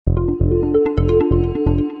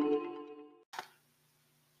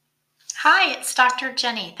it's Dr.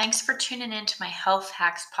 Jenny. Thanks for tuning in to my Health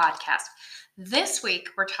Hacks podcast. This week,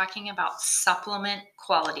 we're talking about supplement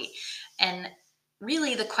quality. And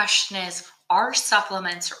really, the question is, are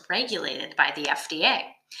supplements regulated by the FDA?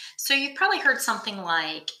 So you've probably heard something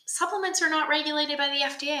like, supplements are not regulated by the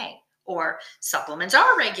FDA, or supplements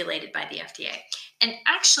are regulated by the FDA. And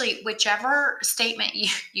actually, whichever statement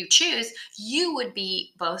you choose, you would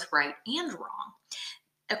be both right and wrong.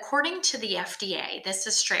 According to the FDA, this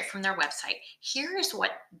is straight from their website. Here is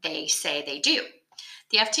what they say they do.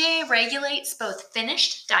 The FDA regulates both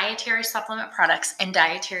finished dietary supplement products and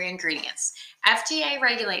dietary ingredients. FDA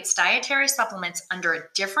regulates dietary supplements under a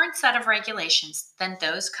different set of regulations than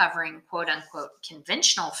those covering quote unquote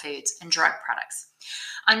conventional foods and drug products.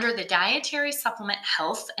 Under the Dietary Supplement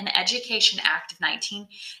Health and Education Act of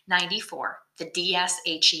 1994, the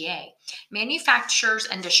DSHEA, manufacturers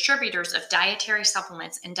and distributors of dietary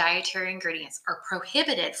supplements and dietary ingredients are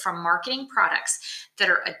prohibited from marketing products that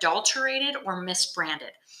are adulterated or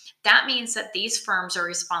misbranded. That means that these firms are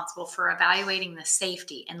responsible for evaluating the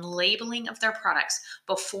safety and labeling of their products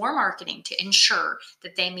before marketing to ensure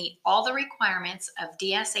that they meet all the requirements of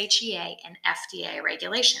DSHEA and FDA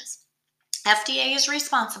regulations. FDA is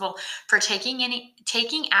responsible for taking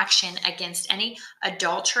action against any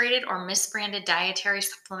adulterated or misbranded dietary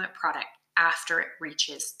supplement product after it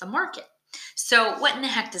reaches the market. So, what in the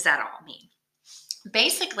heck does that all mean?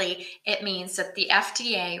 Basically, it means that the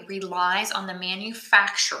FDA relies on the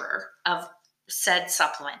manufacturer of said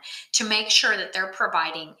supplement to make sure that they're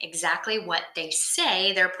providing exactly what they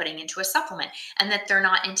say they're putting into a supplement and that they're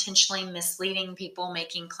not intentionally misleading people,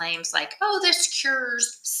 making claims like, oh, this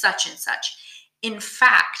cures such and such. In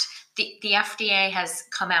fact, the FDA has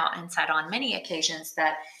come out and said on many occasions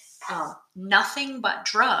that nothing but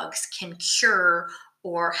drugs can cure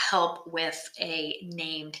or help with a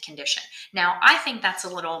named condition. Now, I think that's a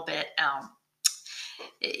little bit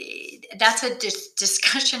that's a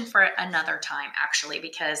discussion for another time, actually,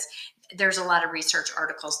 because there's a lot of research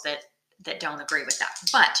articles that don't agree with that.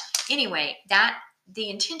 But anyway, that the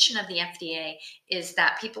intention of the FDA is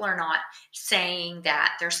that people are not saying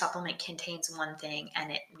that their supplement contains one thing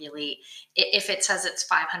and it really, if it says it's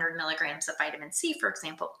 500 milligrams of vitamin C, for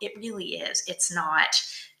example, it really is. It's not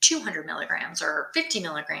 200 milligrams or 50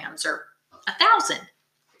 milligrams or 1,000.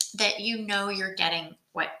 That you're getting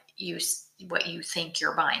what you think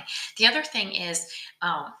you're buying. The other thing is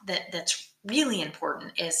that's really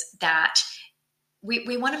important is that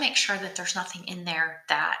we want to make sure that there's nothing in there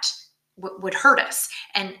that would hurt us.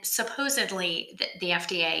 And supposedly the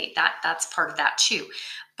FDA, that's part of that too.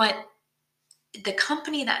 But the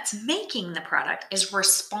company that's making the product is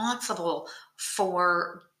responsible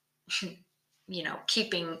for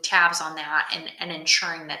keeping tabs on that and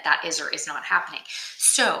ensuring that that is or is not happening.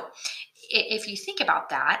 So if you think about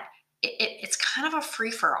that, it's kind of a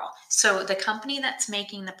free-for-all. So the company that's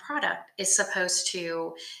making the product is supposed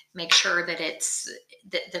to make sure that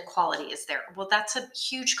the quality is there. Well, that's a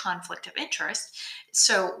huge conflict of interest.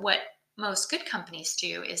 So what most good companies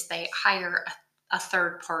do is they hire a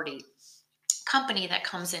third-party company that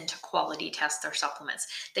comes in to quality test their supplements.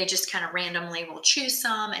 They just kind of randomly will choose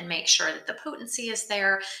some and make sure that the potency is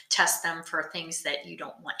there, test them for things that you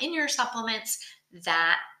don't want in your supplements.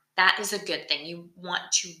 That is a good thing. You want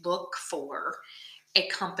to look for a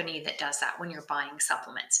company that does that when you're buying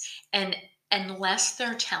supplements. And unless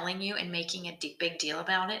they're telling you and making a big deal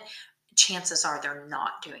about it, chances are they're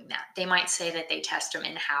not doing that. They might say that they test them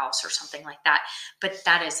in-house or something like that, but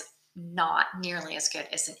that is not nearly as good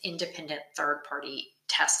as an independent third-party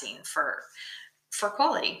testing for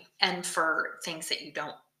quality and for things that you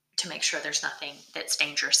don't, to make sure there's nothing that's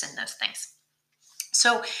dangerous in those things.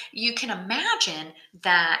 So you can imagine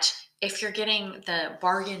that if you're getting the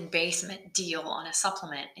bargain basement deal on a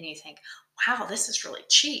supplement and you think, wow, this is really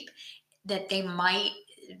cheap, that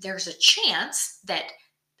there's a chance that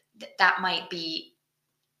might be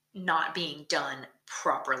not being done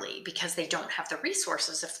properly because they don't have the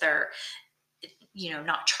resources if they're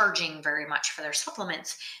not charging very much for their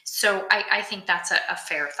supplements. So I think that's a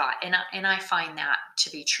fair thought, and I find that to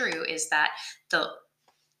be true, is that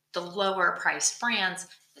the lower priced brands,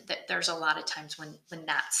 that there's a lot of times when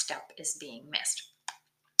that step is being missed.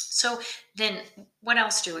 So then what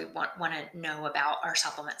else do we want to know about our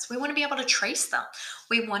supplements? We want to be able to trace them.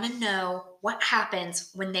 We want to know what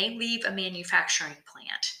happens when they leave a manufacturing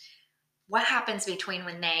plant. What happens between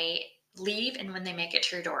when they leave and when they make it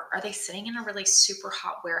to your door? Are they sitting in a really super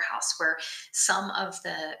hot warehouse where some of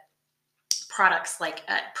the products, like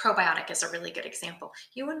probiotic is a really good example.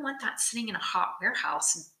 You wouldn't want that sitting in a hot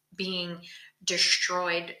warehouse being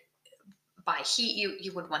destroyed by heat,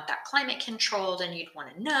 you would want that climate controlled, and you'd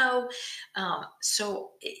want to know.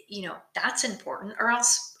 That's important, or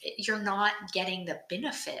else you're not getting the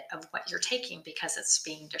benefit of what you're taking because it's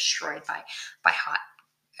being destroyed by hot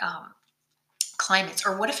um, climates.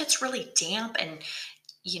 Or what if it's really damp and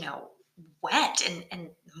you know wet, and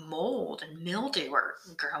mold and mildew are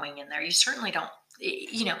growing in there? You certainly don't.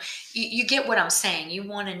 You get what I'm saying. You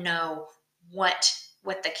want to know what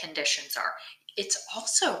the conditions are. It's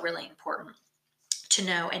also really important to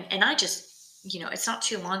know, and I just, it's not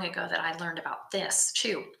too long ago that I learned about this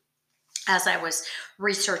too, as I was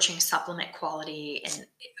researching supplement quality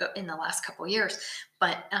in the last couple of years.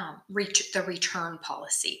 But the return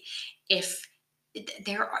policy, if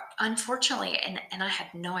there are, unfortunately, and I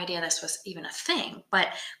had no idea this was even a thing, but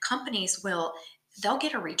companies they'll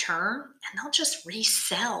get a return and they'll just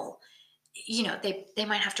resell. They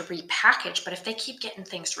might have to repackage, but if they keep getting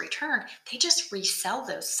things returned, they just resell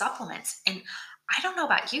those supplements. And I don't know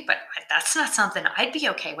about you, but that's not something I'd be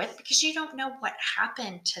okay with, because you don't know what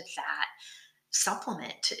happened to that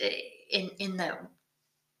supplement in the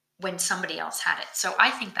when somebody else had it. So I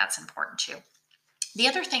think that's important too. The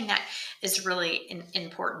other thing that is really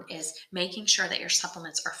important is making sure that your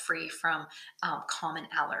supplements are free from common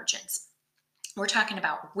allergens. We're talking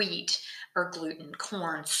about wheat or gluten,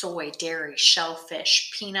 corn, soy, dairy, shellfish,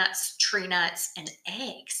 peanuts, tree nuts, and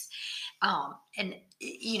eggs.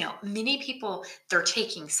 Many people, they're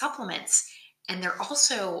taking supplements and they're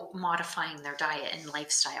also modifying their diet and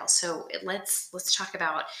lifestyle. So let's talk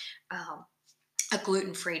about um, a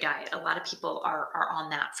gluten-free diet. A lot of people are on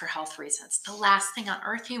that for health reasons. The last thing on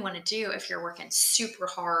earth you want to do if you're working super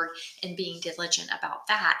hard and being diligent about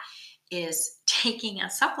that is taking a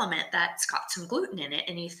supplement that's got some gluten in it,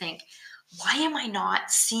 and you think, why am I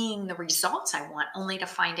not seeing the results I want, only to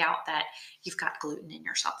find out that you've got gluten in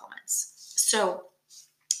your supplements. So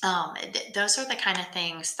those are the kind of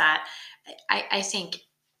things that I think,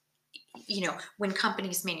 when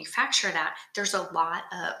companies manufacture that, there's a lot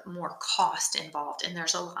more cost involved, and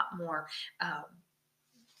there's a lot more, um,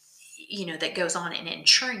 that goes on in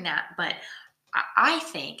ensuring that. But I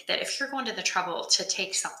think that if you're going to the trouble to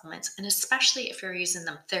take supplements, and especially if you're using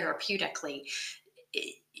them therapeutically,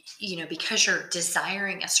 i- because you're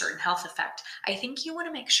desiring a certain health effect, I think you want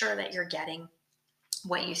to make sure that you're getting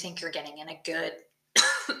what you think you're getting in a good,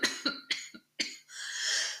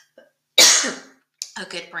 a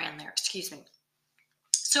good brand there. Excuse me.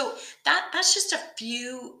 So that's just a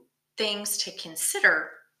few things to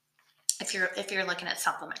consider if you're looking at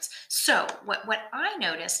supplements. So what I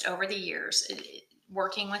noticed over the years,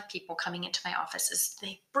 working with people coming into my office, is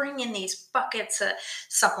they bring in these buckets of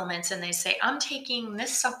supplements and they say, I'm taking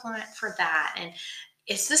this supplement for that, and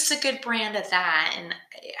is this a good brand of that, and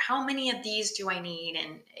how many of these do I need,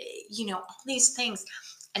 and all these things.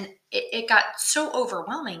 And it got so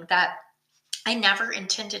overwhelming that I never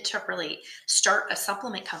intended to really start a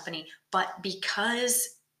supplement company. But because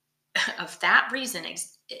of that reason,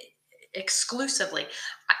 exclusively,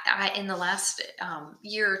 in the last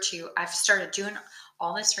year or two, I've started doing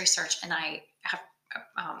all this research, and I have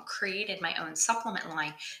created my own supplement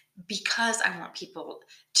line, because I want people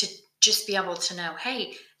to just be able to know,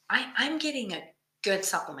 hey, I'm getting a good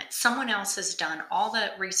supplement. Someone else has done all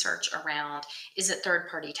the research around, is it third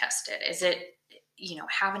party tested? Is it,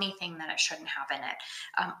 have anything that it shouldn't have in it?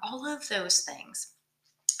 All of those things.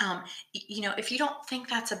 If you don't think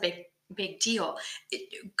that's a big deal,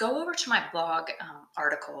 go over to my blog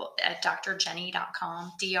article at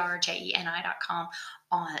drjeni.com, drjeni.com,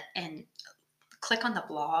 and click on the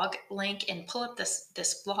blog link and pull up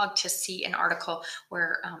this blog to see an article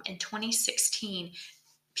where in 2016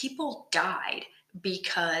 people died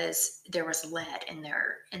because there was lead in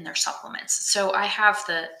their supplements. So I have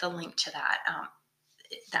the link to that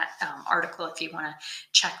article if you want to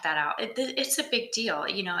check that out. It's a big deal.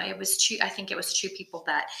 It was two. I think it was two people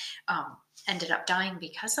that ended up dying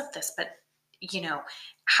because of this. But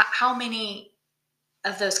how many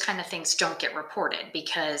of those kind of things don't get reported?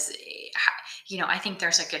 Because I think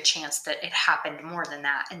there's a good chance that it happened more than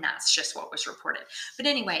that, and that's just what was reported. But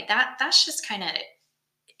anyway, that's just kind of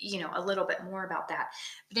a little bit more about that.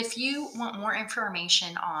 But if you want more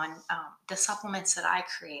information on the supplements that I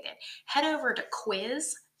created, head over to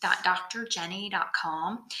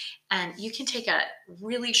quiz.drjeni.com, and you can take a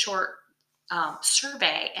really short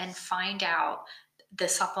survey and find out the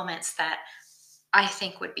supplements that I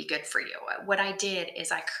think would be good for you. What I did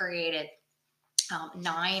is I created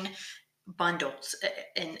 9 bundles,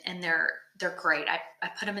 and they're great. I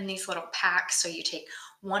put them in these little packs, so you take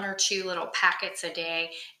 1 or 2 little packets a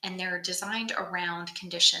day, and they're designed around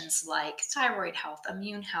conditions like thyroid health,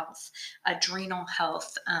 immune health, adrenal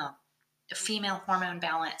health, female hormone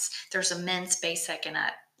balance. There's a men's basic and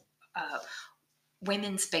a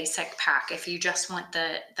women's basic pack. If you just want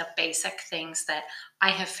the basic things that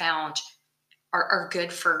I have found are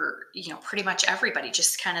good for, pretty much everybody,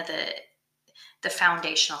 just kind of the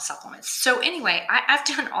foundational supplements. So anyway, I've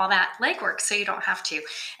done all that legwork so you don't have to.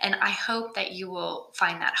 And I hope that you will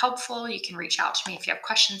find that helpful. You can reach out to me if you have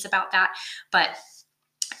questions about that. But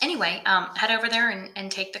anyway, head over there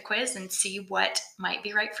and take the quiz and see what might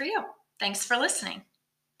be right for you. Thanks for listening.